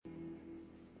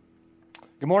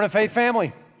Good morning, Faith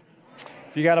Family.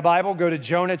 If you got a Bible, go to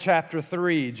Jonah chapter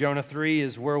 3. Jonah 3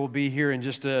 is where we'll be here in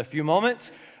just a few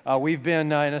moments. We've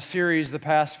been in a series the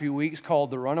past few weeks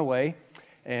called The Runaway,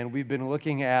 and we've been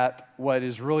looking at what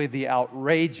is really the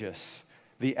outrageous,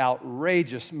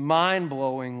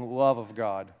 mind-blowing love of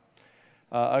God.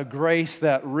 A grace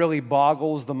that really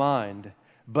boggles the mind,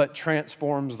 but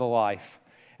transforms the life.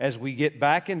 As we get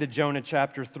back into Jonah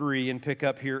chapter 3 and pick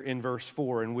up here in verse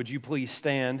 4, and would you please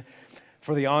stand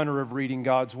for the honor of reading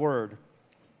God's Word.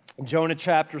 Jonah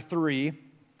chapter 3,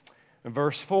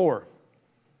 verse 4.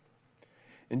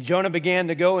 And Jonah began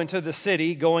to go into the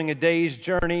city, going a day's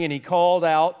journey, and he called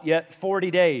out, "Yet 40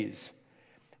 days,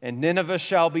 and Nineveh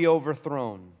shall be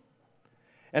overthrown."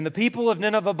 And the people of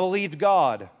Nineveh believed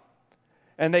God,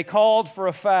 and they called for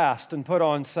a fast and put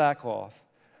on sackcloth,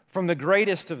 from the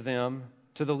greatest of them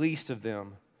to the least of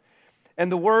them. And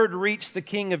the word reached the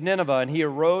king of Nineveh, and he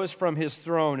arose from his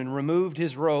throne and removed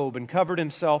his robe and covered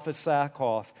himself with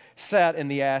sackcloth, sat in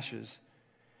the ashes.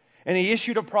 And he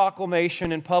issued a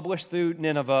proclamation and published through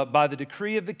Nineveh by the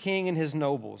decree of the king and his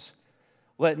nobles,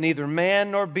 "Let neither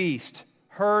man nor beast,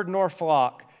 herd nor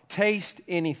flock, taste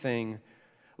anything.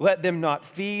 Let them not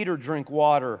feed or drink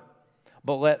water,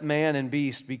 but let man and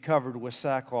beast be covered with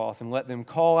sackcloth, and let them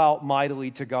call out mightily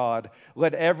to God.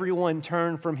 Let everyone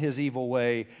turn from his evil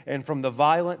way and from the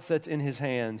violence that's in his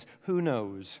hands. Who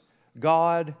knows?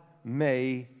 God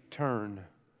may turn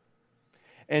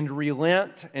and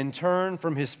relent and turn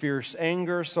from his fierce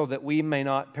anger so that we may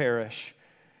not perish."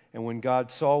 And when God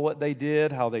saw what they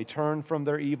did, how they turned from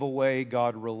their evil way,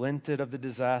 God relented of the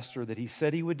disaster that he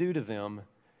said he would do to them,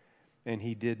 and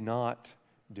he did not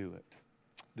do it.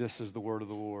 This is the word of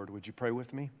the Lord. Would you pray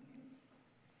with me?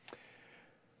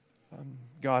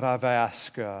 God, I've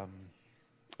asked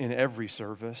in every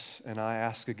service, and I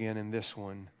ask again in this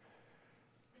one,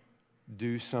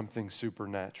 do something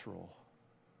supernatural.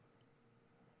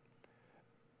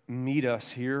 Meet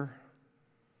us here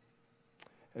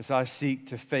as I seek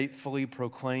to faithfully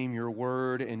proclaim your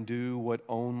word and do what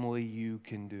only you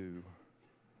can do.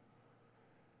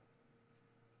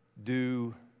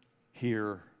 Do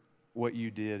here what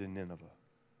you did in Nineveh.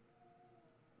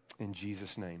 In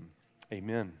Jesus' name,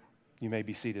 amen. You may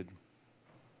be seated.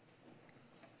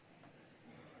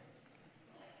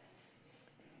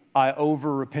 I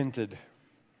over-repented.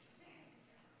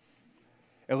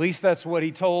 At least that's what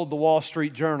he told the Wall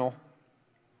Street Journal.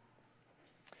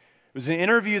 It was an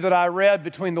interview that I read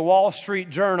between the Wall Street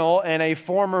Journal and a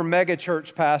former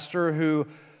megachurch pastor who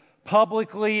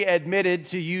publicly admitted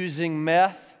to using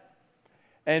meth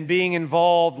and being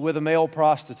involved with a male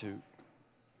prostitute.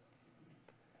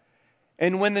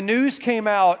 And when the news came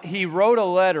out, he wrote a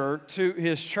letter to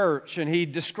his church, and he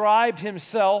described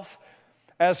himself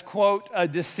as, quote, a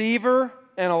deceiver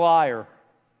and a liar.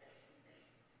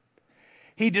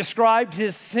 He described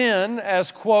his sin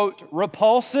as, quote,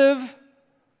 repulsive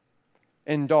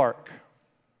and dark.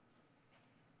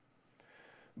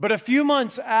 But a few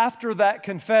months after that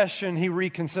confession, he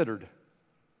reconsidered.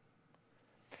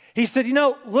 He said,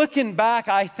 looking back,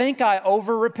 I think I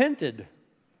over-repented.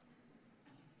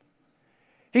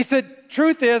 He said,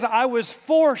 truth is, I was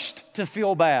forced to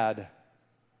feel bad.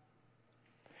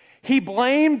 He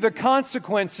blamed the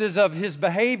consequences of his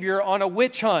behavior on a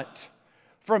witch hunt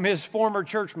from his former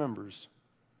church members.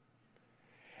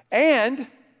 And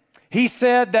he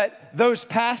said that those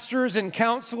pastors and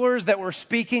counselors that were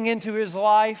speaking into his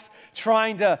life,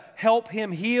 trying to help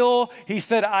him heal, he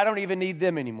said, I don't even need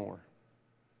them anymore.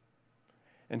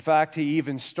 In fact, he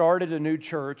even started a new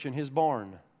church in his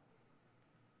barn.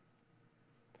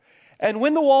 And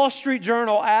when the Wall Street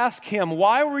Journal asked him,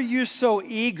 why were you so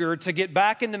eager to get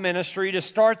back into ministry, to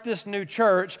start this new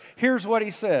church? Here's what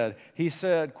he said. He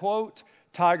said, quote,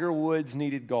 Tiger Woods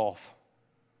needed golf.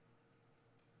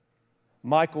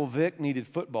 Michael Vick needed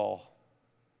football.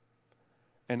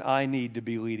 And I need to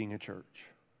be leading a church.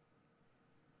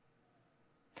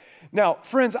 Now,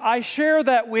 friends, I share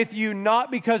that with you not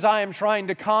because I am trying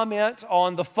to comment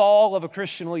on the fall of a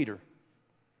Christian leader.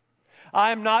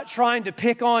 I am not trying to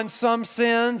pick on some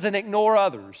sins and ignore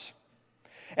others.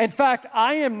 In fact,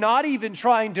 I am not even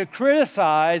trying to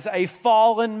criticize a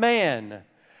fallen man.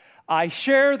 I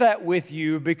share that with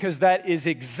you because that is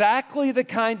exactly the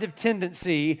kind of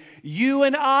tendency you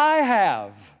and I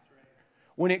have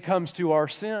when it comes to our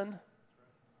sin.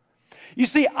 You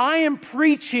see, I am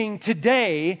preaching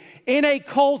today in a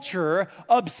culture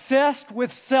obsessed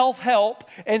with self-help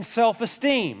and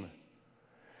self-esteem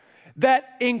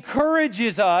that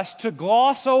encourages us to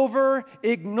gloss over,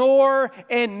 ignore,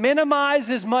 and minimize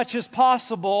as much as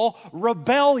possible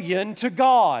rebellion to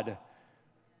God.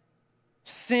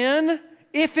 Sin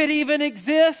if it even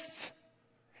exists,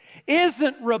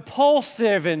 isn't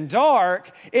repulsive and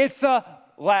dark. It's a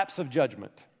lapse of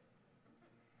judgment.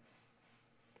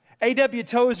 A.W.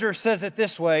 Tozer says it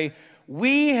this way: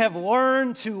 we have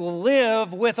learned to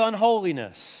live with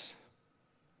unholiness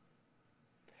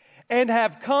and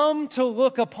have come to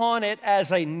look upon it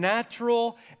as a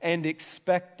natural and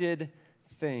expected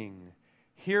thing.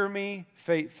 Hear me,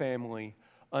 faith family,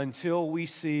 until we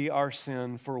see our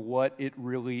sin for what it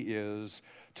really is,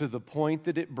 to the point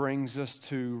that it brings us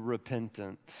to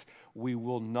repentance, we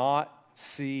will not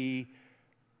see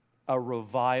a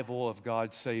revival of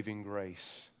God's saving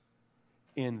grace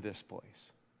in this place.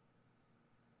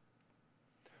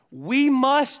 We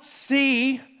must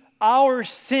see our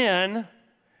sin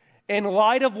in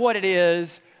light of what it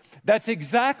is. That's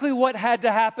exactly what had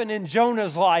to happen in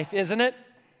Jonah's life, isn't it?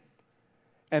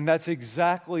 And that's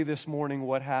exactly this morning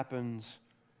what happens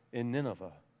in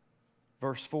Nineveh.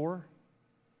 Verse 4.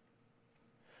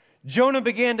 Jonah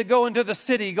began to go into the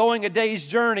city, going a day's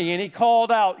journey, and he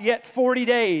called out, "Yet 40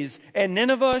 days, and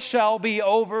Nineveh shall be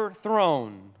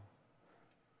overthrown."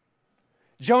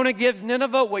 Jonah gives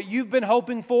Nineveh what you've been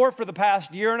hoping for the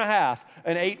past year and a half,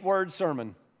 an 8-word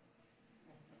sermon.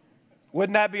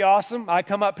 Wouldn't that be awesome? I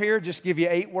come up here, just give you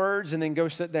 8 words, and then go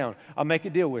sit down. I'll make a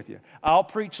deal with you. I'll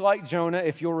preach like Jonah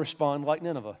if you'll respond like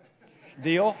Nineveh.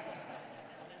 Deal?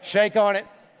 Shake on it.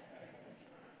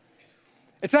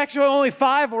 It's actually only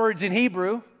 5 words in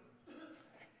Hebrew.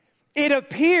 It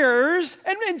appears,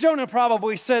 and Jonah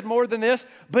probably said more than this,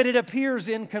 but it appears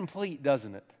incomplete,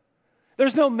 doesn't it?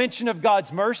 There's no mention of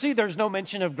God's mercy. There's no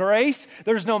mention of grace.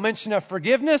 There's no mention of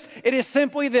forgiveness. It is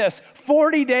simply this: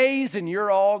 40 days and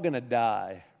you're all going to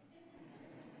die.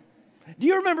 Do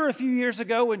you remember a few years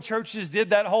ago when churches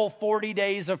did that whole 40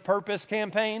 days of purpose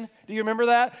campaign? Do you remember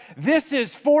that? This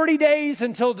is 40 days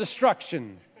until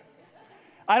destruction.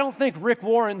 I don't think Rick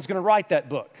Warren's going to write that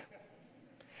book.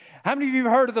 How many of you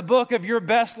have heard of the book of Your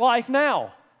Best Life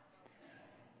Now?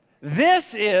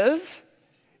 This is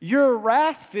Your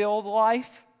Wrath-Filled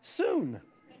Life Soon.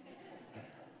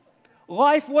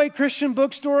 Lifeway Christian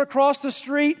Bookstore across the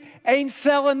street ain't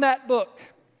selling that book.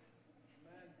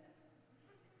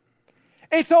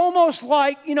 It's almost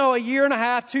like, a year and a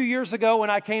half, 2 years ago when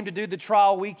I came to do the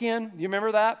trial weekend. You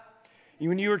remember that?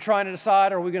 When you were trying to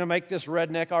decide, are we going to make this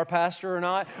redneck our pastor or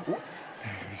not?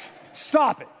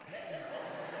 Stop it.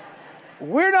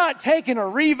 We're not taking a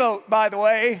revote, by the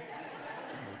way.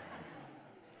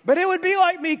 But it would be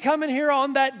like me coming here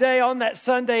on that day, on that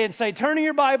Sunday, and say, turn in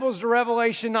your Bibles to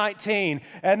Revelation 19.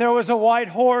 And there was a white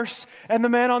horse, and the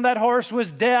man on that horse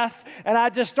was death. And I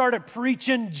just started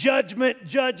preaching judgment,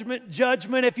 judgment,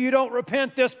 judgment. If you don't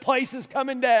repent, this place is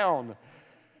coming down.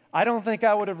 I don't think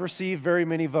I would have received very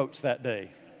many votes that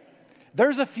day.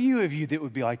 There's a few of you that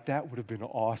would be like, that would have been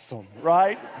awesome,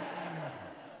 right?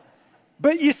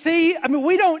 But you see,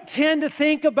 we don't tend to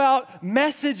think about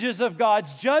messages of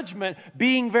God's judgment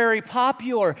being very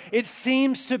popular. It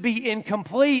seems to be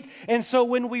incomplete. And so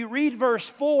when we read verse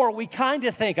 4, we kind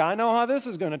of think, I know how this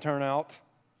is going to turn out.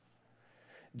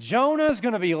 Jonah's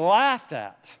going to be laughed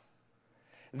at.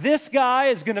 This guy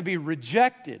is going to be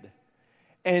rejected.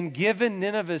 And given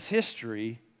Nineveh's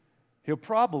history, he'll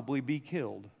probably be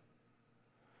killed.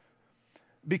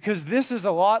 Because this is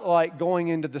a lot like going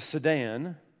into the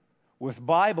Sudan with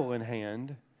Bible in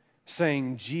hand,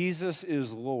 saying Jesus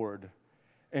is Lord,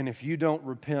 and if you don't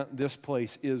repent, this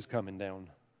place is coming down.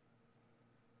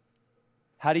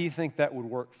 How do you think that would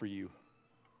work for you?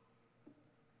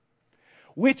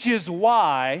 Which is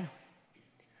why,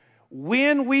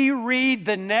 when we read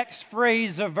the next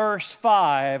phrase of verse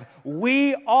 5,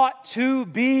 we ought to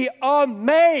be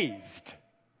amazed.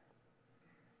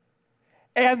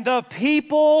 And the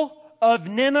people of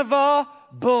Nineveh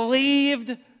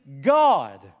believed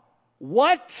God.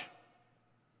 What?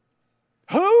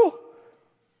 Who?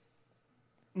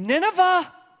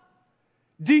 Nineveh?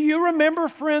 Do you remember,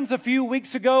 friends, a few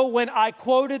weeks ago when I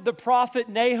quoted the prophet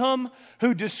Nahum,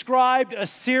 who described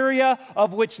Assyria,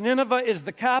 of which Nineveh is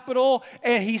the capital,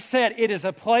 and he said, it is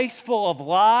a place full of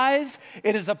lies,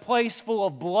 it is a place full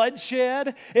of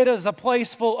bloodshed, it is a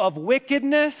place full of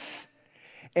wickedness,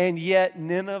 and yet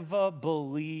Nineveh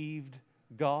believed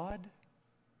God?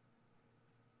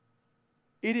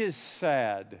 It is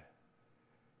sad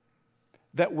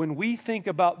that when we think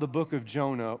about the book of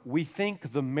Jonah, we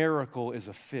think the miracle is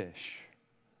a fish.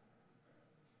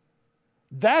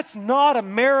 That's not a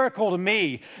miracle to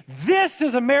me. This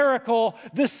is a miracle.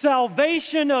 The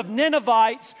salvation of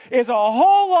Ninevites is a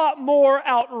whole lot more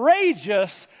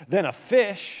outrageous than a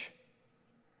fish.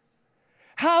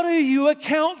 How do you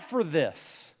account for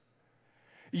this?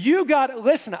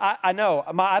 Listen, I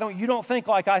know, you don't think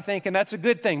like I think, and that's a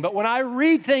good thing. But when I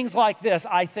read things like this,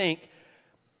 I think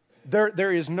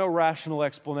there is no rational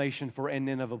explanation for, and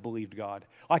Nineveh believed God.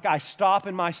 Like, I stop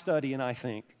in my study and I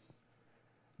think,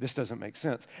 this doesn't make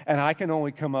sense. And I can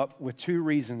only come up with two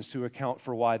reasons to account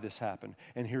for why this happened.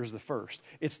 And here's the first.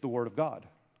 It's the Word of God.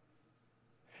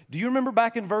 Do you remember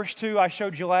back in verse 2 I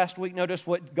showed you last week? Notice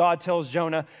what God tells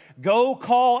Jonah. Go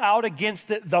call out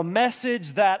against it the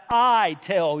message that I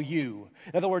tell you.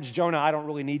 In other words, Jonah, I don't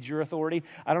really need your authority.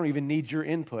 I don't even need your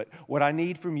input. What I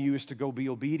need from you is to go be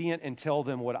obedient and tell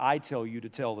them what I tell you to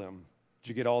tell them. Did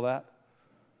you get all that?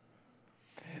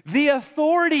 The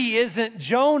authority isn't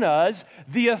Jonah's.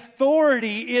 The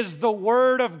authority is the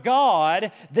Word of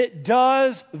God that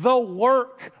does the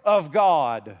work of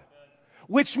God.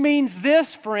 Which means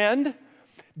this, friend,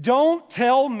 don't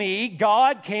tell me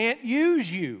God can't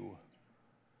use you.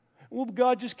 Well,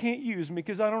 God just can't use me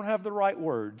because I don't have the right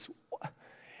words.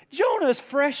 Jonah's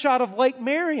fresh out of Lake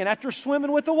Marion after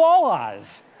swimming with the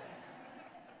walleyes.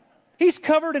 He's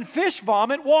covered in fish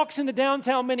vomit, walks into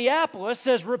downtown Minneapolis,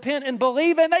 says repent and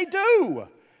believe, and they do.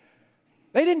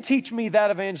 They didn't teach me that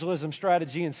evangelism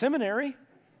strategy in seminary.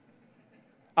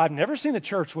 I've never seen a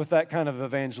church with that kind of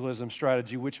evangelism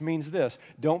strategy, which means this: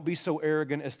 don't be so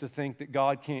arrogant as to think that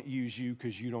God can't use you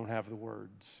because you don't have the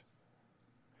words.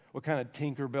 What kind of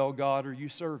Tinkerbell God are you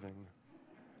serving?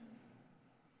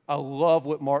 I love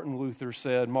what Martin Luther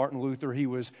said. Martin Luther, he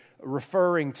was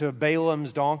referring to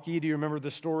Balaam's donkey. Do you remember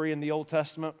the story in the Old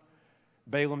Testament?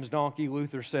 Balaam's donkey.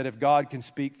 Luther said, if God can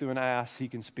speak through an ass, he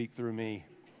can speak through me.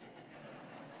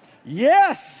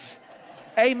 Yes!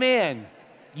 Amen.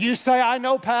 You say, I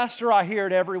know, Pastor, I hear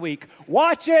it every week.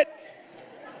 Watch it.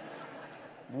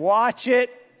 Watch it.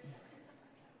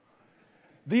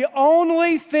 The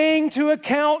only thing to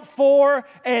account for,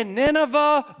 and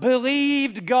Nineveh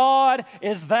believed God,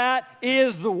 is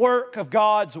the work of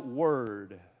God's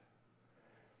Word.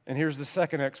 And here's the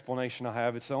second explanation I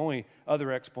have. It's the only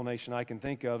other explanation I can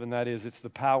think of, and that is it's the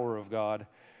power of God.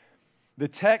 The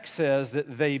text says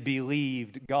that they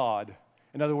believed God.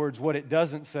 In other words, what it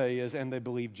doesn't say is, and they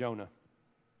believed Jonah.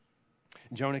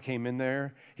 Jonah came in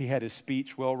there. He had his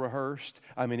speech well rehearsed.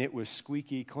 I mean, it was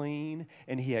squeaky clean.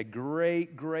 And he had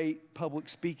great, great public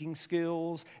speaking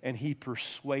skills. And he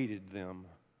persuaded them.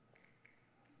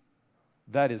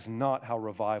 That is not how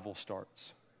revival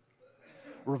starts.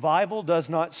 Revival does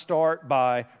not start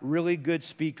by really good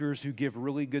speakers who give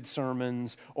really good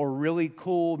sermons or really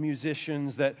cool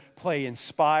musicians that play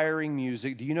inspiring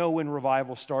music. Do you know when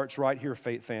revival starts? Right here,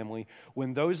 Faith Family.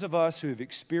 When those of us who have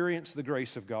experienced the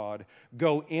grace of God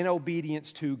go in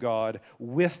obedience to God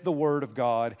with the Word of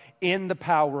God, in the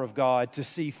power of God, to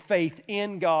see faith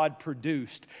in God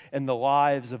produced in the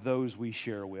lives of those we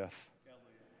share with.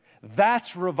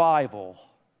 That's revival.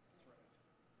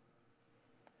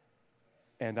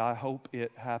 And I hope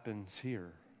it happens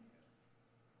here.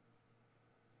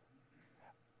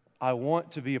 I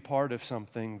want to be a part of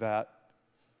something that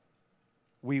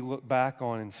we look back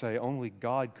on and say, only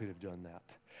God could have done that.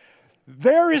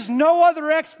 There is no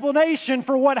other explanation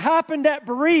for what happened at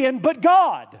Berean but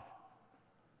God.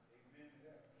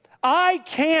 I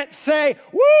can't say,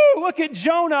 woo, look at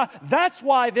Jonah, that's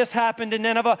why this happened in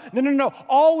Nineveh. No.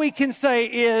 All we can say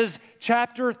is,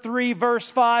 chapter 3, verse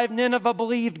 5, Nineveh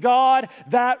believed God.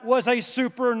 That was a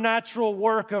supernatural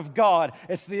work of God.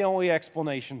 It's the only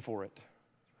explanation for it.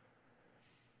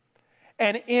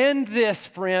 And in this,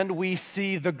 friend, we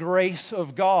see the grace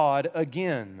of God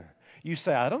again. You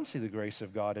say, I don't see the grace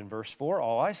of God in verse 4.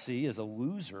 All I see is a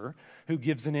loser who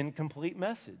gives an incomplete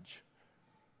message.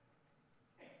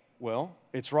 Well,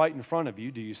 it's right in front of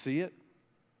you. Do you see it?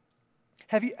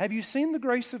 Have you seen the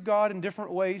grace of God in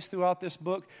different ways throughout this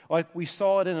book? Like we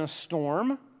saw it in a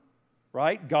storm,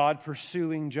 right? God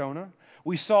pursuing Jonah.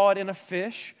 We saw it in a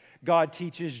fish. God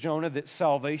teaches Jonah that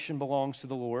salvation belongs to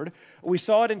the Lord. We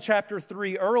saw it in chapter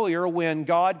 3 earlier when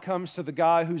God comes to the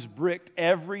guy who's bricked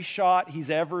every shot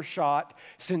he's ever shot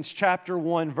since chapter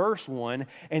 1, verse 1,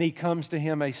 and he comes to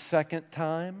him a second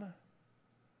time.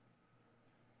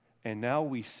 And now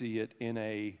we see it in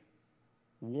a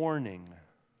warning.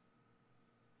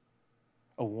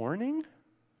 A warning?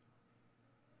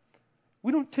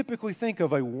 We don't typically think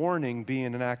of a warning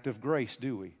being an act of grace,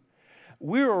 do we?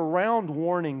 We're around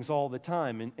warnings all the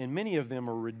time, and many of them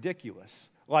are ridiculous.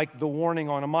 Like the warning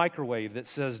on a microwave that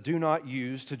says, do not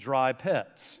use to dry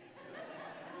pets.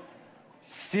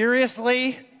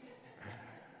 Seriously?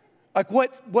 Like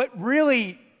what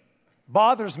really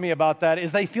bothers me about that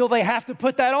is they feel they have to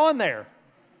put that on there.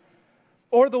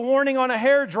 Or the warning on a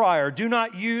hairdryer, do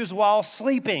not use while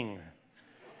sleeping.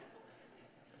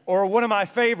 Or one of my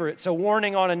favorites, a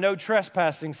warning on a no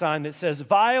trespassing sign that says,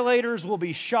 violators will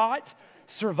be shot,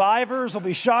 survivors will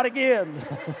be shot again.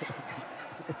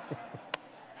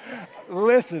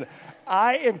 Listen,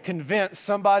 I am convinced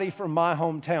somebody from my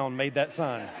hometown made that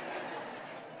sign.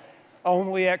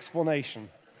 Only explanation.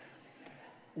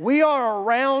 We are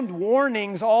around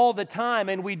warnings all the time,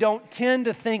 and we don't tend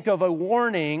to think of a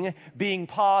warning being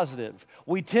positive.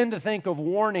 We tend to think of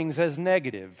warnings as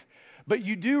negative. But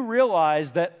you do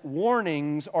realize that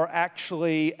warnings are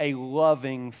actually a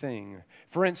loving thing.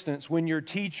 For instance, when your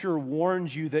teacher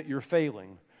warns you that you're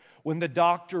failing, when the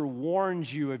doctor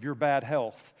warns you of your bad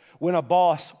health, when a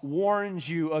boss warns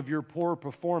you of your poor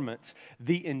performance,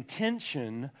 the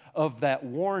intention of that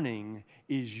warning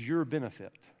is your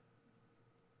benefit.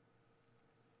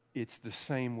 It's the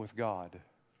same with God.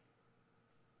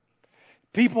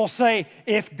 People say,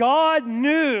 if God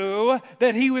knew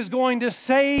that He was going to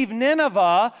save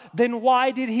Nineveh, then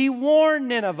why did He warn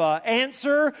Nineveh?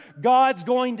 Answer, God's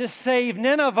going to save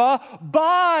Nineveh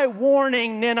by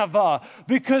warning Nineveh,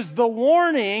 because the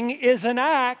warning is an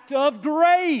act of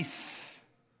grace.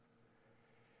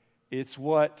 It's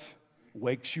what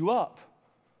wakes you up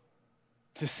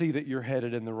to see that you're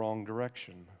headed in the wrong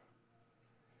direction.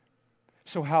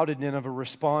 So how did Nineveh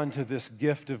respond to this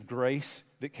gift of grace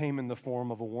that came in the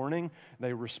form of a warning?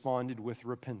 They responded with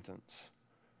repentance.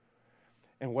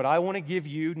 And what I want to give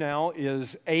you now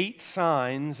is 8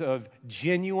 signs of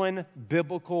genuine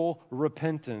biblical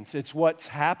repentance. It's what's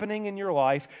happening in your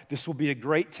life. This will be a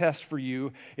great test for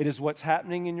you. It is what's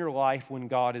happening in your life when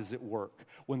God is at work,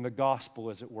 when the gospel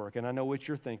is at work. And I know what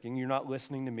you're thinking. You're not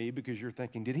listening to me because you're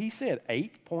thinking, did he say it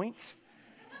 8 points?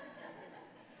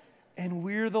 And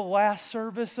we're the last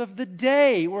service of the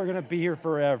day. We're going to be here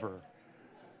forever.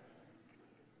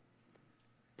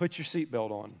 Put your seatbelt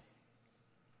on,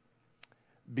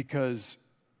 because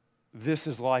this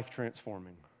is life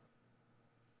transforming.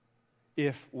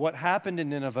 If what happened in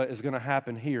Nineveh is going to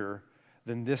happen here,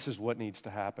 then this is what needs to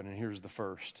happen. And here's the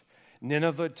first.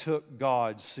 Nineveh took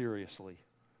God seriously.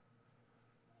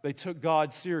 They took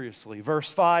God seriously.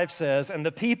 Verse 5 says, and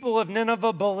the people of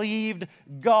Nineveh believed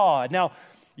God. Now,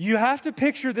 you have to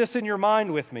picture this in your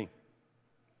mind with me.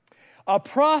 A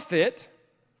prophet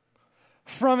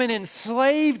from an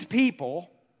enslaved people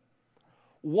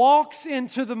walks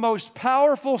into the most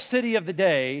powerful city of the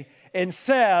day and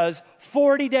says,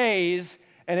 40 days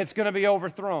and it's going to be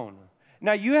overthrown.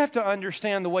 Now, you have to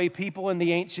understand the way people in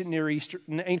the ancient Near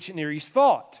East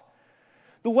thought.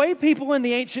 The way people in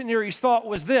the ancient Near East thought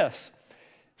was this: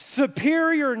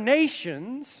 superior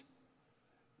nations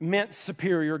meant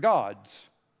superior gods.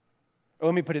 Or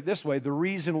let me put it this way: the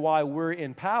reason why we're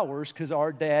in power is because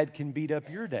our dad can beat up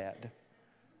your dad.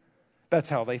 That's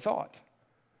how they thought.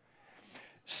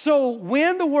 So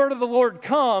when the word of the Lord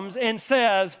comes and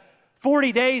says,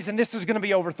 40 days and this is going to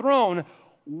be overthrown,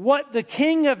 what the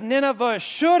king of Nineveh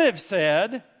should have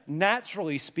said,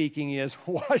 naturally speaking, is,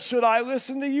 why should I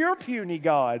listen to your puny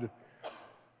God?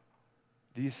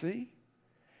 Do you see?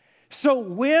 So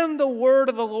when the word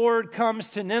of the Lord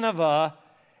comes to Nineveh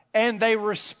and they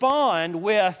respond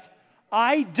with,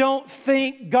 I don't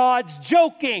think God's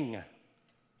joking,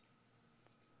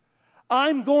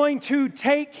 I'm going to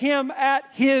take him at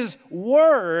his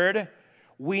word,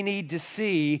 we need to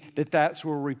see that that's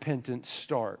where repentance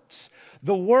starts.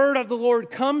 The word of the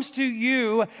Lord comes to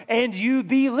you and you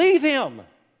believe him.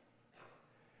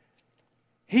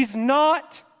 He's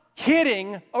not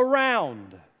kidding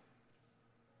around.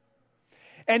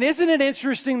 And isn't it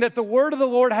interesting that the word of the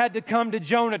Lord had to come to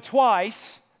Jonah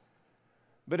twice,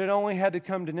 but it only had to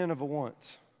come to Nineveh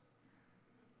once?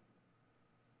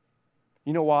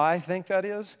 You know why I think that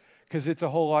is? Because it's a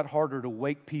whole lot harder to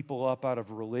wake people up out of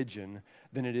religion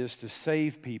than it is to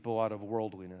save people out of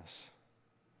worldliness.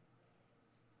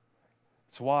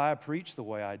 That's why I preach the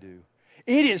way I do.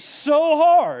 It is so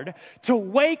hard to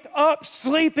wake up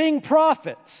sleeping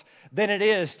prophets than it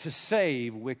is to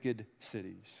save wicked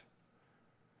cities.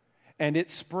 And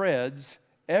it spreads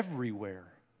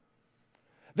everywhere.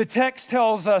 The text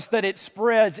tells us that it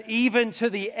spreads even to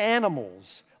the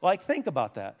animals. Like, think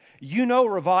about that. You know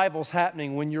revival's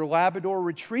happening when your Labrador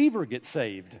Retriever gets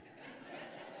saved.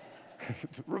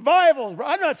 Revivals,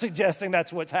 I'm not suggesting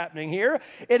that's what's happening here.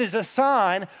 It is a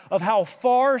sign of how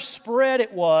far spread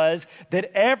it was that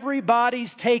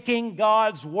everybody's taking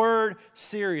God's word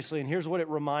seriously. And here's what it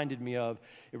reminded me of.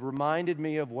 It reminded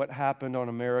me of what happened on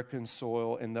American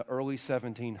soil in the early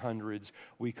 1700s.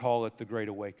 We call it the Great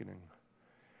Awakening.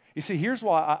 You see, here's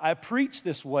why I preach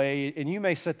this way, and you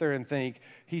may sit there and think,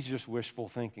 he's just wishful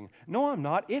thinking. No, I'm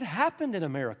not. It happened in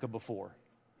America before.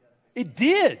 It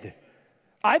did.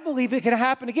 I believe it can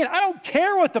happen again. I don't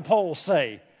care what the polls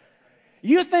say.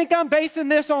 You think I'm basing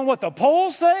this on what the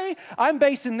polls say? I'm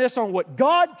basing this on what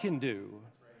God can do.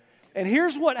 And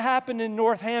here's what happened in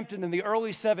Northampton in the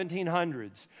early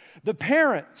 1700s. The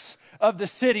parents of the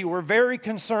city were very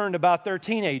concerned about their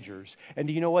teenagers. And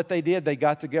do you know what they did? They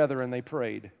got together and they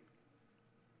prayed.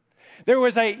 There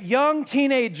was a young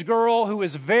teenage girl who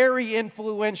was very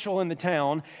influential in the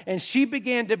town, and she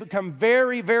began to become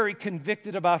very, very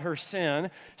convicted about her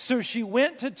sin. So she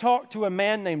went to talk to a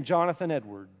man named Jonathan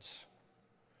Edwards.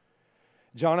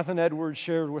 Jonathan Edwards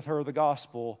shared with her the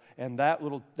gospel, and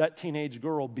that teenage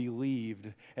girl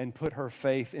believed and put her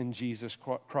faith in Jesus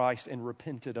Christ and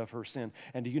repented of her sin.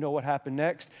 And do you know what happened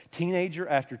next? Teenager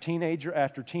after teenager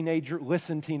after teenager,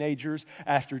 listen teenagers,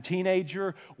 after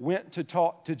teenager went to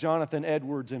talk to Jonathan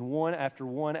Edwards, and one after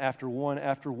one after one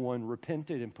after one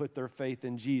repented and put their faith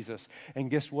in Jesus.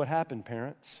 And guess what happened,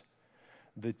 parents?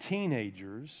 The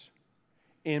teenagers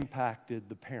impacted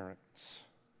the parents.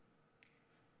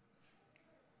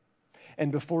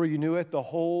 And before you knew it, the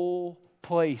whole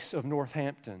place of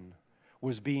Northampton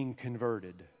was being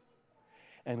converted.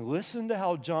 And listen to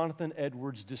how Jonathan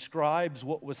Edwards describes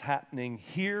what was happening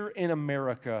here in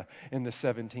America in the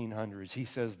 1700s. He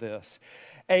says this: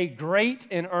 a great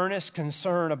and earnest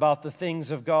concern about the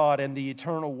things of God and the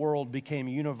eternal world became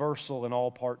universal in all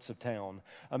parts of town.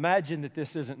 Imagine that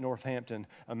this isn't Northampton.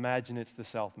 Imagine it's the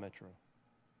South Metro.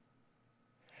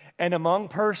 And among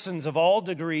persons of all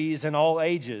degrees and all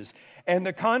ages. And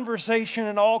the conversation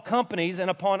in all companies and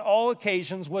upon all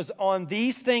occasions was on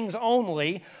these things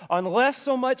only, unless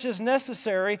so much as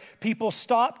necessary, people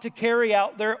stopped to carry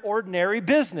out their ordinary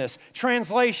business.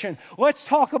 Translation: let's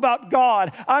talk about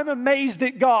God. I'm amazed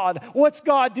at God. What's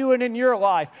God doing in your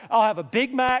life? I'll have a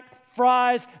Big Mac,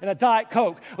 fries, and a Diet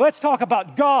Coke. Let's talk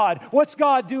about God. What's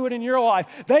God doing in your life?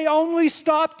 They only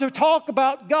stopped to talk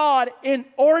about God in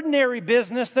ordinary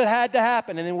business that had to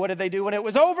happen. And then what did they do when it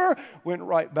was over? Went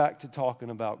right back to talking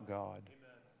about God.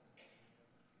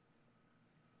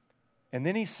 And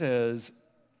then he says,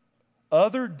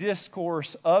 other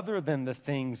discourse other than the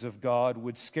things of God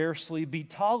would scarcely be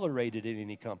tolerated in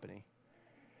any company.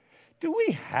 Do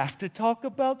we have to talk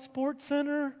about Sports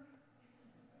Center?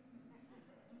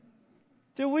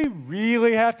 Do we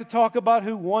really have to talk about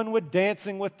who won with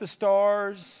Dancing with the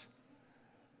Stars?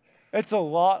 It's a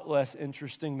lot less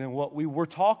interesting than what we were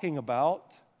talking about.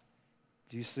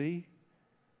 Do you see?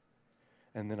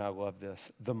 And then I love this.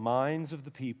 The minds of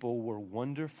the people were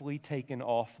wonderfully taken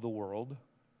off the world,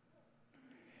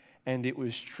 and it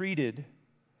was treated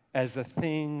as a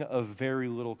thing of very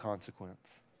little consequence.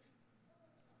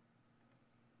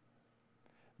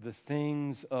 The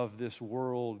things of this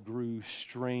world grew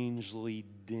strangely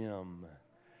dim.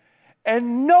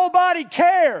 And nobody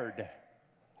cared.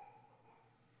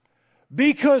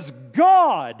 Because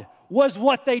God was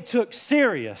what they took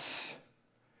serious.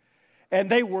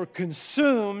 And they were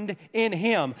consumed in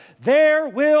Him. There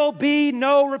will be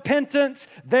no repentance.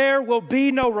 There will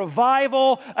be no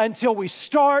revival until we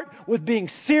start with being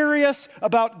serious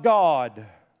about God.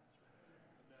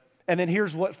 And then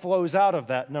here's what flows out of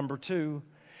that, number 2.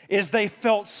 Is they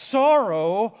felt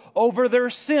sorrow over their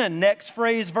sin. Next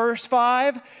phrase, verse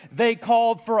 5, they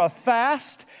called for a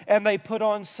fast and they put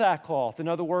on sackcloth. In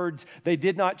other words, they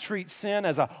did not treat sin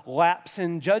as a lapse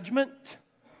in judgment.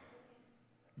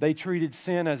 They treated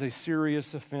sin as a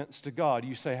serious offense to God.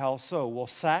 You say, how so? Well,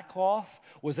 sackcloth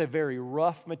was a very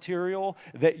rough material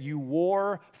that you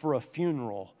wore for a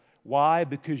funeral. Why?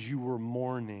 Because you were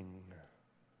mourning.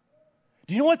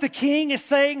 Do you know what the king is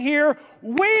saying here?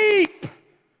 Weep!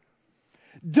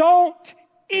 Don't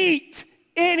eat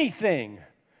anything.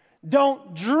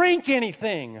 Don't drink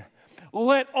anything.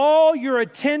 Let all your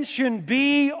attention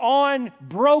be on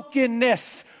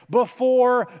brokenness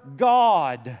before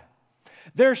God.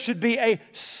 There should be a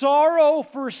sorrow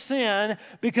for sin,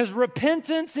 because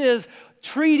repentance is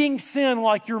treating sin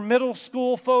like your middle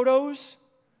school photos.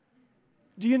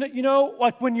 Do you know,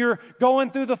 like when you're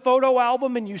going through the photo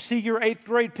album and you see your 8th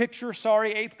grade picture,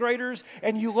 8th graders,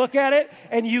 and you look at it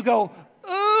and you go,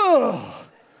 ugh.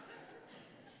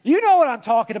 You know what I'm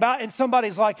talking about. And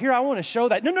somebody's like, here, I want to show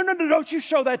that. No, don't you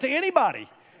show that to anybody.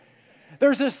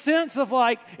 There's a sense of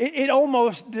like, it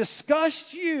almost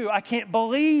disgusts you. I can't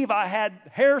believe I had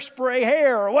hairspray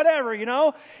hair or whatever, you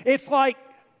know. It's like,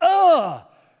 ugh.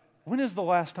 When is the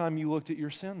last time you looked at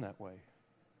your sin that way?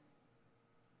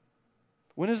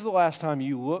 When is the last time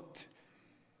you looked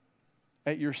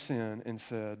at your sin and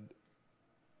said,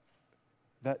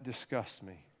 that disgusts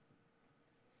me?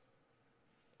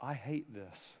 I hate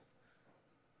this.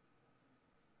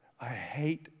 I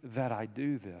hate that I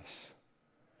do this.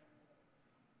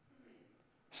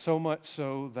 So much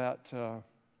so that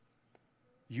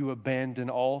you abandon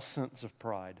all sense of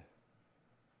pride,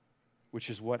 which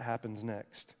is what happens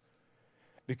next.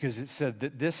 Because it said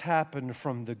that this happened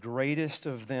from the greatest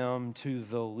of them to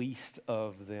the least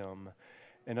of them.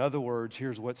 In other words,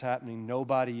 here's what's happening.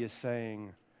 Nobody is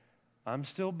saying, I'm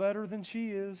still better than she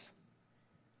is.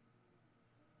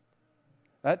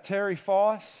 That Terry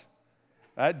Foss,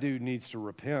 that dude needs to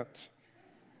repent.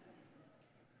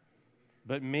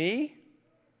 But me?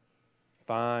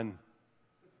 Fine.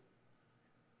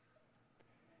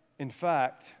 In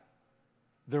fact,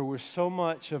 there was so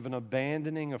much of an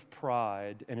abandoning of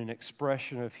pride and an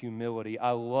expression of humility.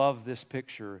 I love this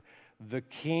picture. The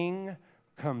king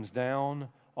comes down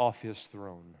off his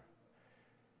throne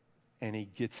and he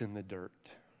gets in the dirt.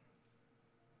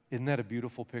 Isn't that a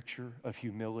beautiful picture of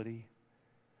humility?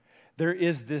 There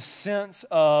is this sense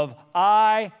of,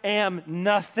 I am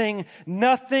nothing,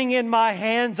 nothing in my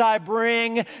hands I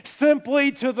bring,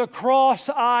 simply to the cross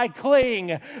I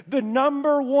cling. The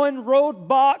number one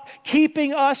roadblock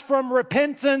keeping us from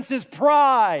repentance is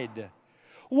pride.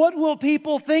 What will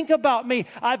people think about me?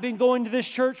 I've been going to this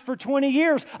church for 20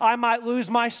 years. I might lose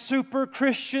my super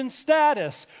Christian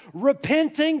status.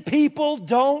 Repenting people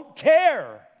don't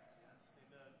care.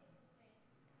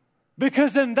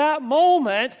 Because in that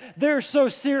moment, they're so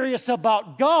serious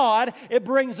about God, it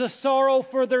brings a sorrow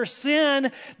for their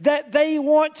sin that they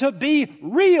want to be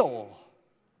real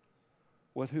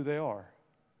with who they are.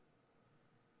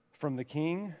 From the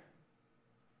king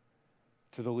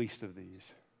to the least of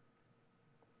these.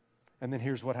 And then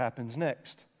here's what happens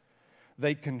next.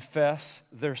 They confess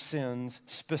their sins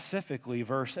specifically.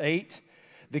 Verse 8.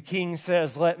 The king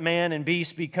says, let man and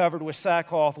beast be covered with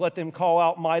sackcloth. Let them call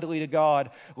out mightily to God.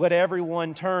 Let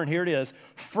everyone turn, here it is,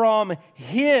 from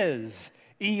his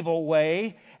evil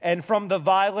way and from the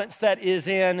violence that is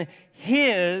in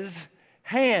his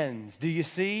hands. Do you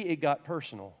see? It got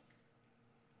personal.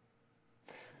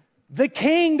 The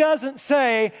king doesn't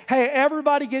say, hey,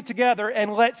 everybody get together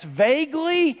and let's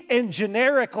vaguely and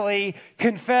generically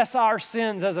confess our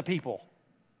sins as a people.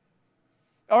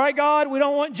 All right, God, we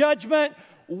don't want judgment.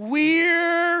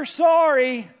 We're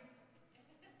sorry.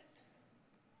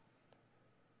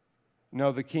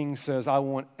 No, the king says, I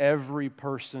want every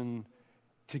person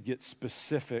to get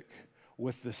specific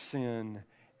with the sin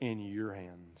in your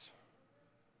hands.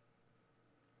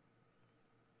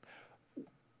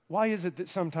 Why is it that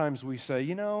sometimes we say,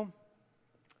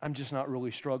 I'm just not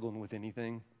really struggling with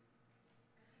anything?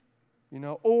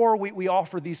 Or we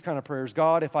offer these kind of prayers.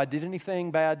 God, if I did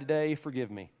anything bad today, forgive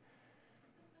me.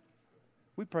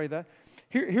 We pray that.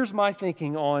 Here's my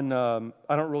thinking on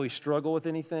I don't really struggle with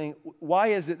anything. Why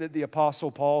is it that the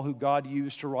Apostle Paul, who God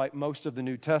used to write most of the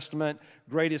New Testament,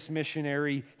 greatest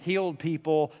missionary, healed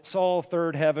people, saw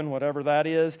third heaven, whatever that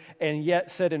is, and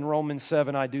yet said in Romans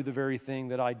 7, I do the very thing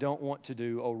that I don't want to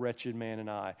do, O wretched man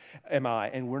am I.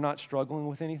 And we're not struggling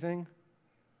with anything?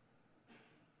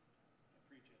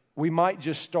 We might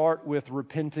just start with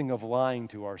repenting of lying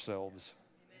to ourselves.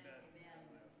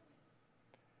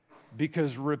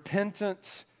 Because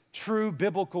repentance, true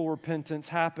biblical repentance,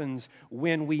 happens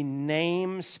when we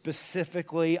name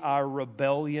specifically our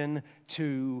rebellion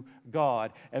to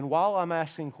God. And while I'm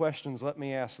asking questions, let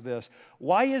me ask this.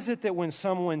 Why is it that when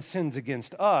someone sins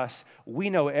against us, we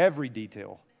know every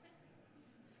detail?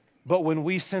 But when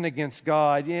we sin against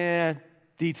God,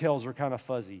 details are kind of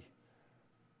fuzzy.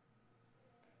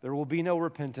 There will be no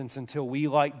repentance until we,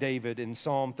 like David in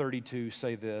Psalm 32,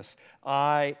 say this,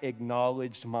 I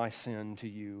acknowledged my sin to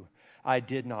you. I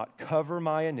did not cover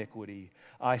my iniquity.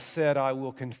 I said, I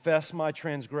will confess my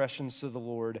transgressions to the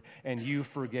Lord, and you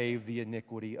forgave the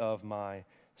iniquity of my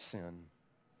sin.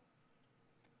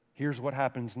 Here's what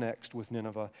happens next with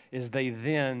Nineveh, is they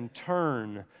then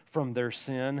turn from their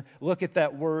sin. Look at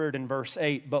that word in verse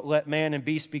 8, but let man and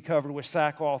beast be covered with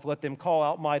sackcloth. Let them call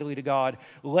out mightily to God.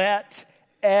 Let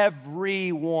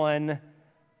everyone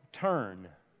turn.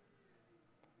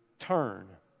 Turn.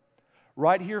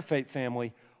 Right here, faith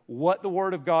family, what the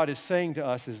Word of God is saying to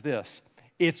us is this.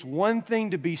 It's one thing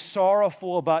to be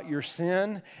sorrowful about your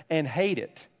sin and hate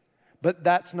it, but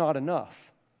that's not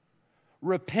enough.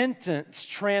 Repentance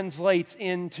translates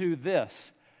into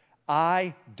this.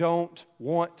 I don't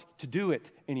want to do it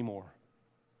anymore.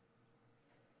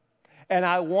 And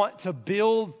I want to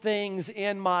build things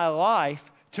in my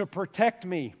life to protect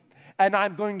me. And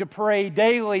I'm going to pray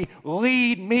daily,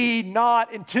 lead me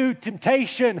not into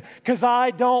temptation, because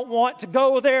I don't want to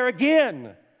go there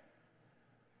again.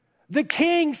 The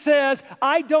king says,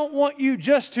 I don't want you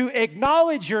just to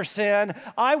acknowledge your sin.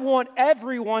 I want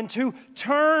everyone to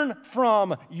turn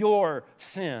from your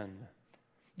sin.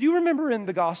 Do you remember in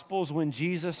the Gospels when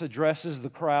Jesus addresses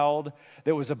the crowd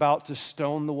that was about to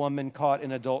stone the woman caught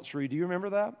in adultery? Do you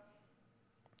remember that?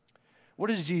 What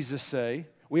does Jesus say?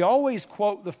 We always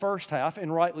quote the first half,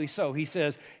 and rightly so. He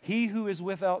says, "He who is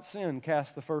without sin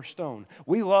cast the first stone."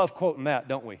 We love quoting that,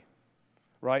 don't we?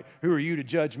 Right? Who are you to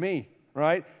judge me?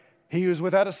 Right? He who is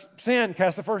without a sin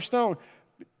cast the first stone.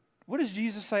 What does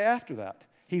Jesus say after that?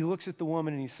 He looks at the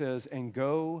woman and he says, "And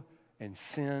go and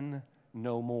sin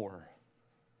no more."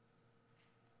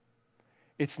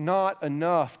 It's not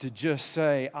enough to just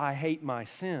say, "I hate my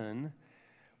sin."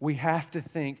 We have to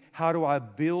think, how do I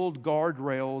build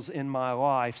guardrails in my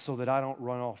life so that I don't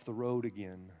run off the road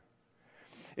again?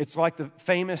 It's like the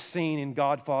famous scene in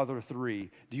Godfather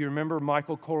 3. Do you remember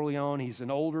Michael Corleone? He's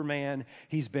an older man.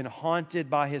 He's been haunted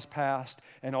by his past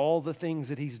and all the things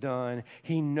that he's done.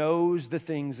 He knows the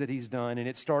things that he's done, and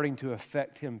it's starting to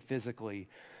affect him physically.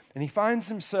 And he finds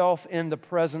himself in the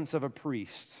presence of a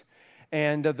priest.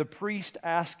 And the priest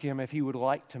asked him if he would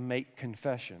like to make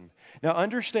confession. Now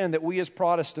understand that we as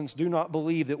Protestants do not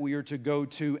believe that we are to go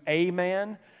to a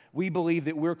man. We believe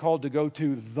that we're called to go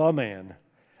to the man.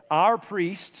 Our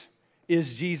priest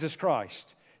is Jesus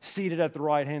Christ, seated at the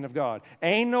right hand of God.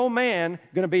 Ain't no man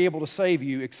going to be able to save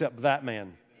you except that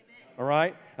man. Amen. All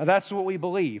right? Now that's what we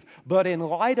believe. But in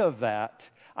light of that,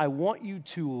 I want you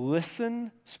to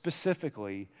listen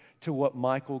specifically to what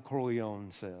Michael Corleone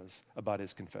says about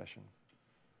his confession.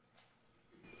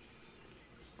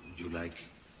 Would you like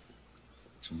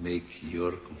to make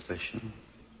your confession?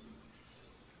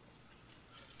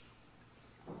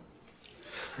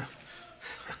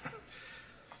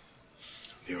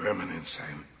 Your Eminence,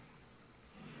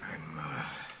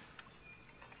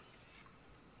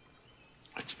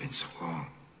 it's been so long.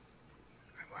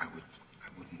 I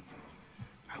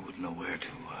wouldn't know where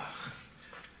to,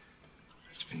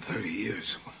 it's been 30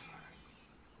 years.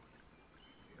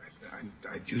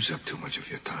 I'd use up too much of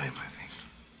your time, I think.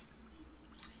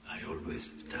 I always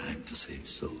have time to save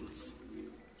souls.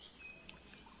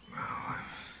 Well,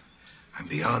 I'm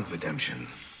beyond redemption.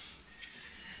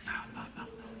 No.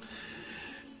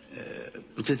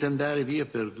 Potete andare via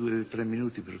per 2 o 3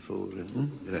 minuti, per favore?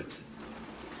 Grazie.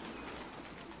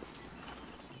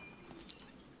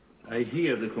 I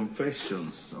hear the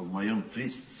confessions of my own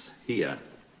priests here.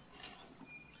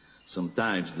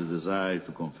 Sometimes the desire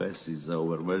to confess is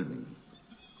overwhelming,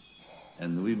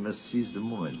 and we must seize the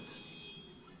moment.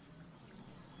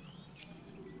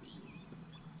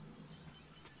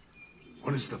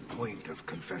 What is the point of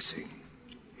confessing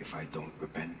if I don't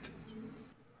repent?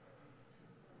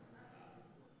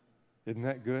 Isn't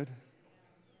that good?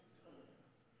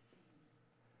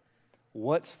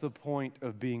 What's the point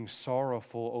of being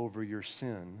sorrowful over your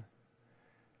sin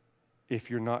if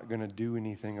you're not going to do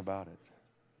anything about it?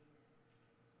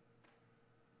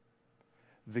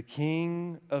 The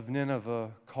king of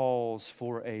Nineveh calls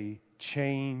for a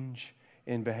change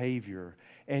in behavior.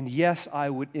 And yes, I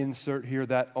would insert here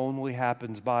that only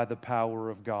happens by the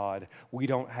power of God. We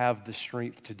don't have the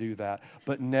strength to do that.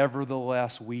 But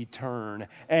nevertheless, we turn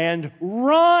and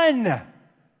run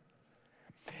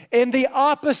in the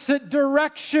opposite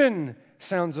direction.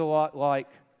 Sounds a lot like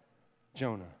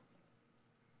Jonah.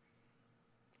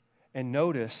 And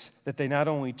notice that they not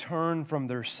only turn from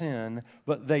their sin,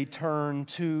 but they turn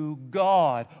to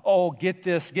God. Oh, get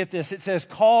this. It says,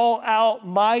 call out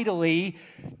mightily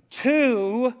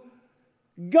to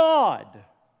God.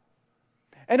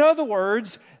 In other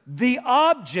words, the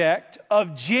object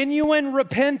of genuine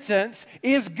repentance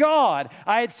is God.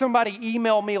 I had somebody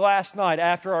email me last night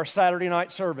after our Saturday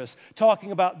night service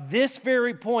talking about this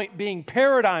very point being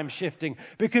paradigm shifting,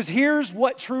 because here's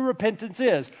what true repentance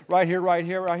is. Right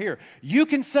here. You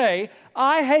can say,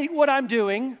 I hate what I'm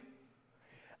doing.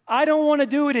 I don't want to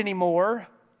do it anymore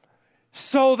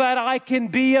so that I can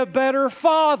be a better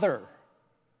father.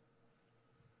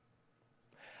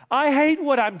 I hate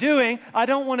what I'm doing. I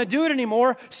don't want to do it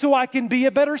anymore so I can be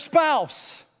a better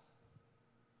spouse.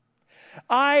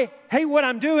 I hate what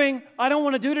I'm doing. I don't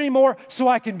want to do it anymore so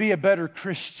I can be a better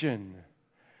Christian.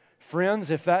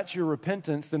 Friends, if that's your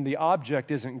repentance, then the object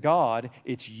isn't God,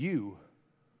 it's you.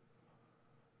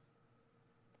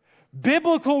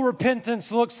 Biblical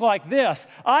repentance looks like this.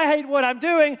 I hate what I'm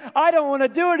doing. I don't want to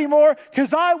do it anymore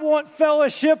because I want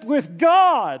fellowship with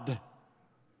God.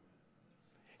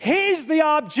 He's the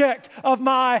object of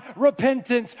my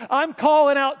repentance. I'm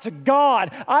calling out to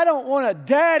God. I don't want a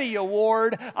daddy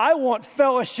award. I want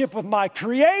fellowship with my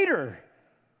Creator.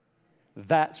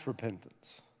 That's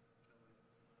repentance.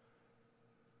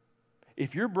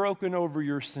 If you're broken over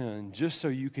your sin just so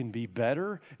you can be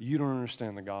better, you don't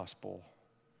understand the gospel.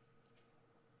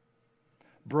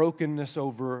 brokenness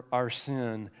over our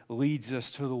sin leads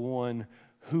us to the one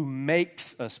who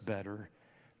makes us better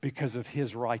because of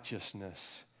his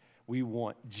righteousness. We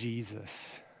want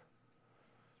Jesus.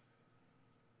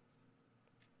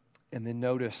 And then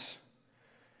notice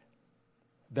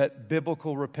that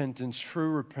biblical repentance,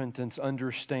 true repentance,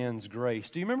 understands grace.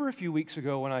 Do you remember a few weeks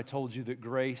ago when I told you that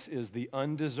grace is the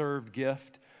undeserved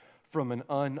gift from an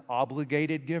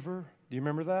unobligated giver? Do you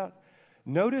remember that?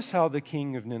 Notice how the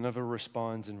king of Nineveh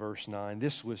responds in verse 9.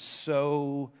 This was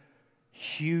so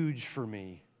huge for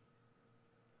me.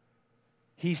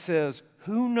 He says,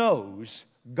 "Who knows,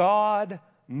 God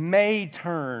may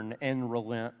turn and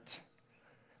relent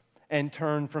and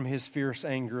turn from his fierce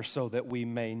anger so that we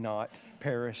may not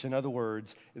perish." In other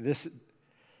words,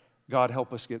 God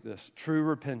help us get this. True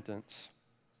repentance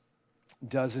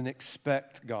doesn't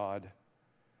expect God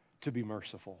to be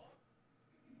merciful.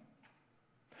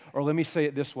 Or let me say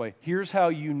it this way. Here's how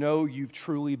you know you've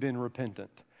truly been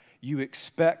repentant. You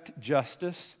expect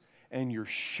justice and you're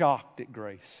shocked at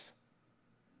grace.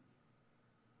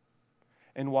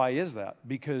 And why is that?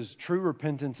 Because true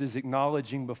repentance is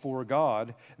acknowledging before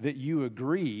God that you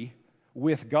agree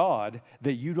with God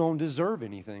that you don't deserve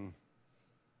anything.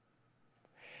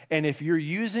 And if you're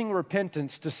using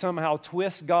repentance to somehow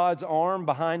twist God's arm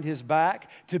behind his back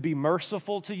to be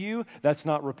merciful to you, that's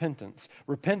not repentance.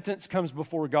 Repentance comes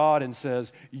before God and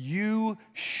says, you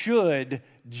should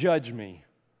judge me.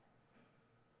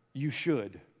 You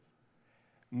should.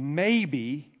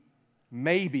 Maybe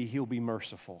he'll be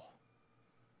merciful.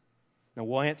 Now,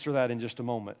 we'll answer that in just a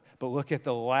moment. But look at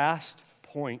the last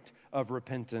point of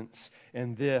repentance.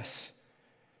 And this,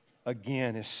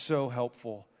 again, is so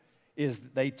helpful, is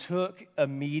they took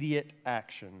immediate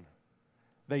action.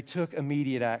 They took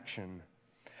immediate action.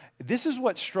 This is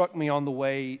what struck me on the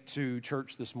way to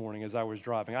church this morning as I was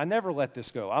driving. I never let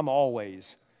this go. I'm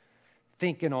always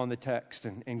thinking on the text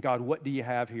and God, what do you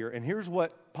have here? And here's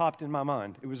what popped in my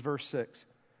mind. It was verse 6.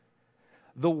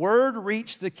 The word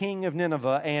reached the king of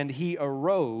Nineveh, and he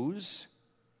arose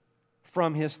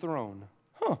from his throne.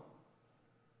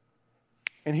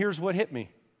 And here's what hit me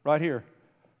right here.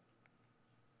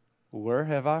 Where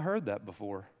have I heard that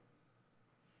before?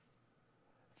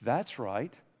 That's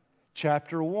right.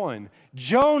 Chapter 1.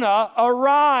 Jonah,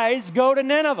 arise, go to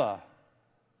Nineveh.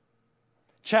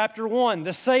 Chapter 1,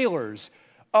 the sailors.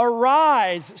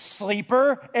 Arise,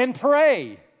 sleeper, and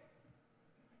pray.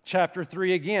 Chapter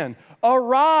 3 again.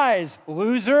 Arise,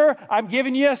 loser, I'm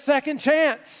giving you a second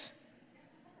chance.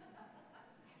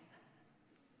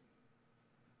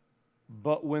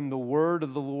 But when the word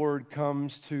of the Lord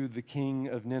comes to the king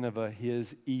of Nineveh,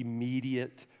 his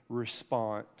immediate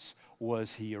response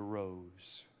was he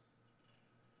arose.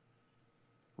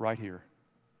 Right here.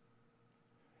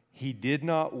 He did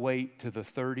not wait to the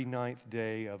 39th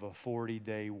day of a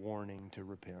 40-day warning to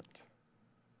repent.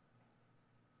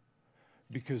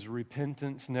 Because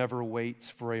repentance never waits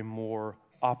for a more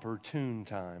opportune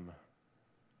time.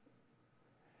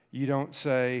 You don't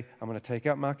say, I'm going to take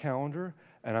out my calendar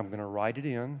and I'm going to write it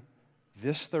in.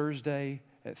 This Thursday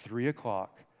at 3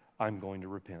 o'clock, I'm going to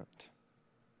repent.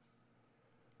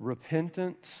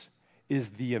 Repentance is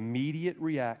the immediate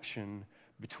reaction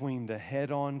between the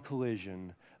head-on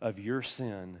collision of your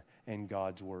sin and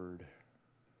God's word.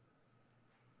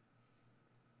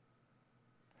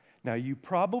 Now, you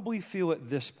probably feel at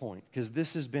this point, because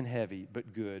this has been heavy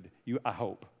but good, I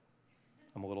hope.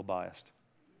 I'm a little biased.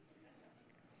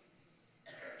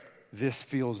 This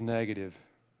feels negative.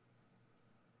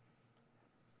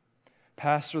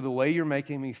 Pastor, the way you're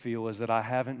making me feel is that I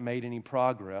haven't made any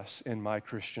progress in my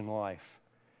Christian life.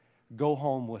 Go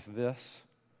home with this.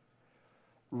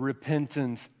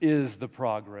 Repentance is the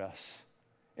progress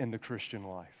in the Christian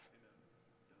life.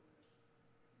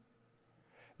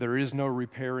 There is no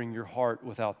repairing your heart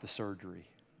without the surgery.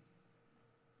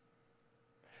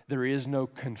 There is no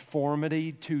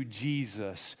conformity to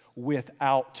Jesus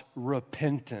without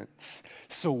repentance.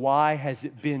 So why has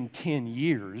it been 10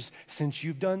 years since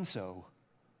you've done so?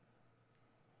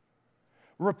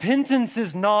 Repentance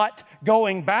is not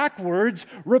going backwards.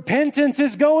 Repentance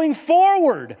is going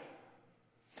forward.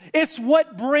 It's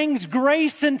what brings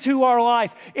grace into our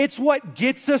life. It's what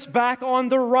gets us back on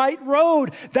the right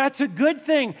road. That's a good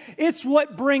thing. It's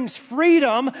what brings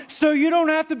freedom so you don't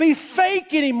have to be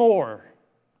fake anymore.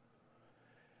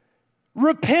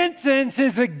 Repentance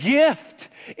is a gift.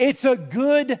 It's a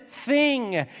good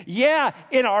thing. Yeah,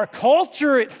 in our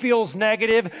culture it feels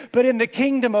negative, but in the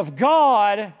kingdom of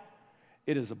God,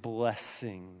 it is a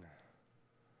blessing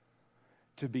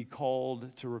to be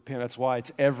called to repent. That's why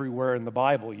it's everywhere in the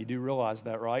Bible. You do realize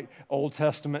that, right? Old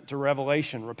Testament to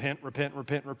Revelation, repent, repent,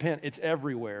 repent, repent. It's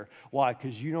everywhere. Why?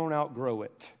 Because you don't outgrow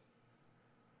it.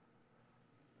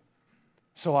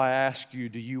 So I ask you,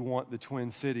 do you want the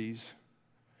Twin Cities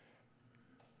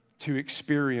to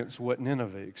experience what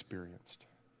Nineveh experienced?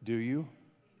 Do you?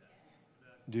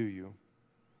 Do you?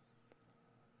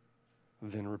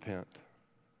 Then repent.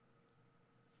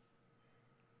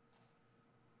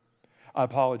 I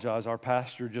apologize, our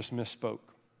pastor just misspoke.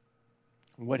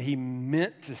 What he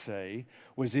meant to say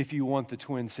was if you want the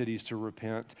Twin Cities to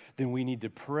repent, then we need to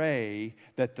pray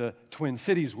that the Twin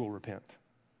Cities will repent.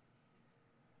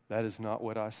 That is not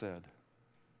what I said.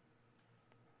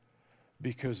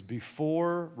 Because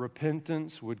before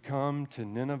repentance would come to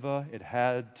Nineveh, it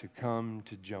had to come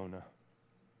to Jonah.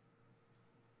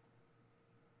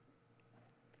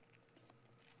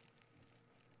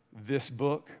 This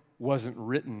book wasn't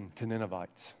written to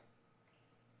Ninevites.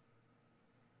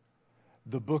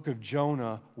 The book of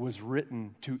Jonah was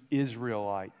written to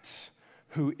Israelites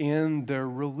who in their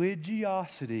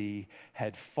religiosity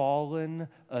had fallen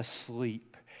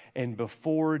asleep. And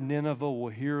before Nineveh will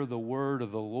hear the word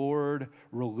of the Lord,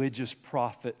 religious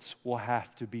prophets will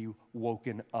have to be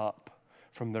woken up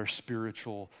from their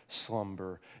spiritual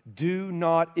slumber. Do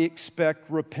not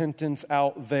expect repentance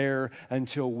out there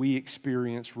until we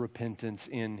experience repentance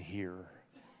in here.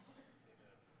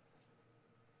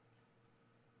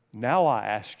 Now I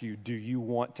ask you, do you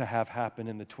want to have happen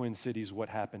in the Twin Cities what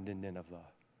happened in Nineveh?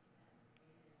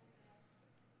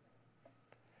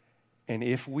 And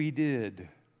if we did,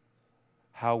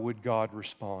 how would God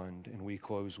respond? And we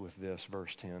close with this,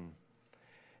 verse 10.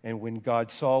 And when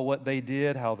God saw what they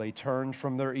did, how they turned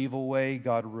from their evil way,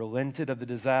 God relented of the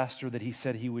disaster that he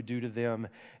said he would do to them,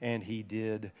 and he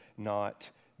did not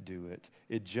do it.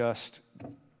 It just,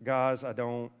 guys, I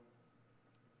don't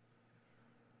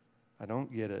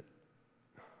get it.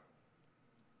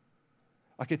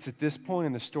 Like, it's at this point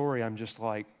in the story, I'm just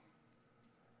like,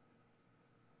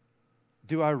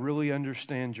 do I really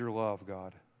understand your love,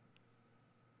 God,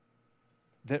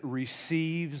 that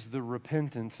receives the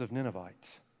repentance of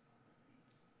Ninevites?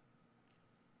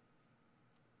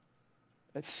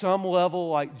 At some level,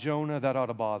 like Jonah, that ought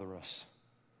to bother us.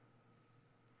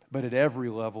 But at every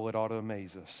level, it ought to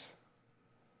amaze us.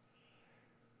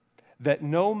 That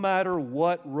no matter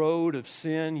what road of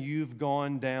sin you've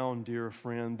gone down, dear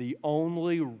friend, the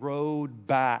only road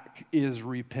back is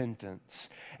repentance.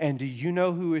 And do you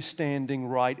know who is standing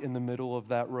right in the middle of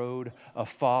that road? A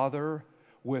Father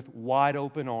with wide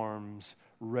open arms,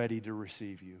 ready to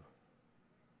receive you.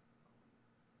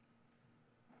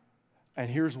 And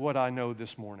here's what I know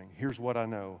this morning. Here's what I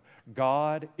know.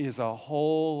 God is a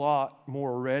whole lot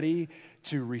more ready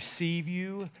to receive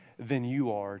you than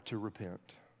you are to repent.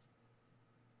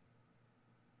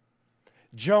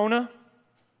 Jonah,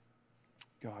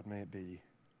 God may it be,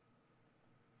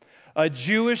 a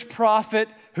Jewish prophet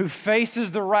who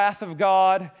faces the wrath of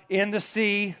God in the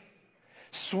sea,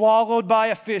 swallowed by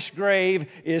a fish grave,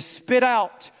 is spit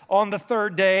out on the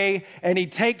third day, and he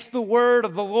takes the word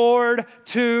of the Lord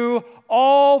to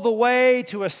all the way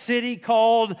to a city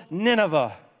called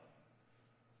Nineveh.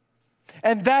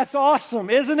 And that's awesome,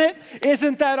 isn't it?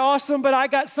 Isn't that awesome? But I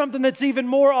got something that's even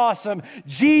more awesome.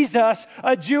 Jesus,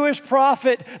 a Jewish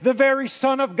prophet, the very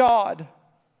Son of God,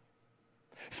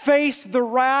 faced the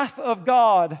wrath of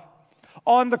God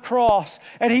on the cross,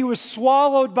 and he was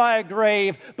swallowed by a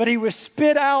grave, but he was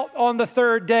spit out on the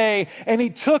third day. And he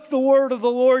took the word of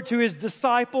the Lord to his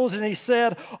disciples, and he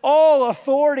said, all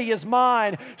authority is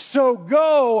mine, so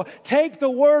go, take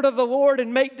the word of the Lord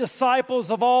and make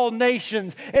disciples of all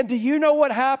nations. And do you know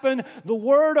what happened? The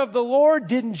word of the Lord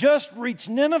didn't just reach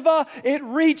Nineveh, it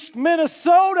reached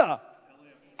Minnesota.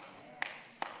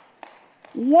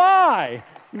 Why?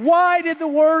 Why did the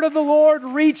word of the Lord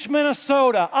reach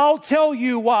Minnesota? I'll tell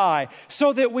you why.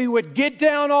 So that we would get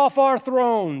down off our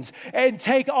thrones and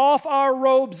take off our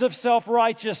robes of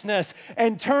self-righteousness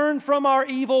and turn from our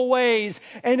evil ways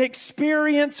and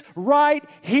experience right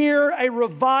here a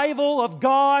revival of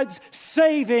God's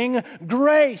saving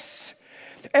grace.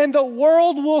 And the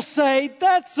world will say,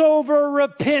 that's over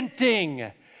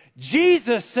repenting.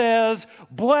 Jesus says,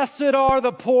 blessed are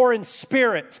the poor in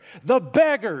spirit, the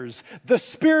beggars, the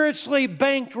spiritually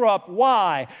bankrupt.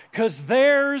 Why? Because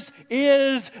theirs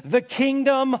is the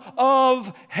kingdom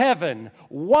of heaven.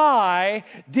 Why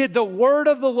did the word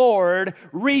of the Lord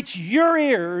reach your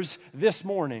ears this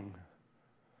morning?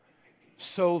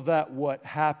 So that what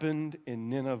happened in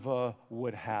Nineveh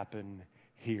would happen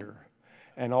here.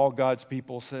 And all God's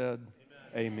people said,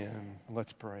 Amen.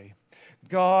 Let's pray.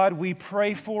 God, we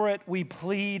pray for it, we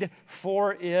plead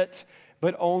for it,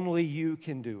 but only you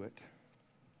can do it.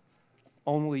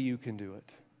 Only you can do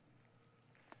it.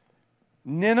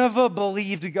 Nineveh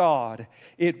believed God.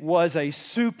 It was a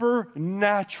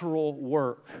supernatural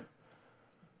work.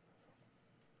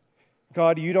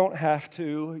 God, you don't have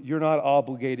to. You're not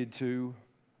obligated to.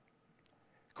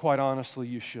 Quite honestly,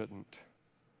 you shouldn't.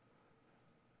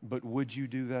 But would you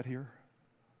do that here?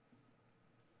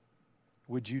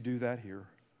 Would you do that here?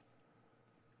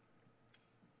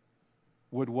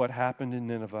 Would what happened in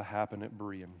Nineveh happen at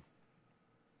Berean?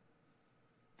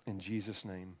 In Jesus'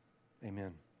 name,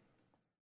 amen.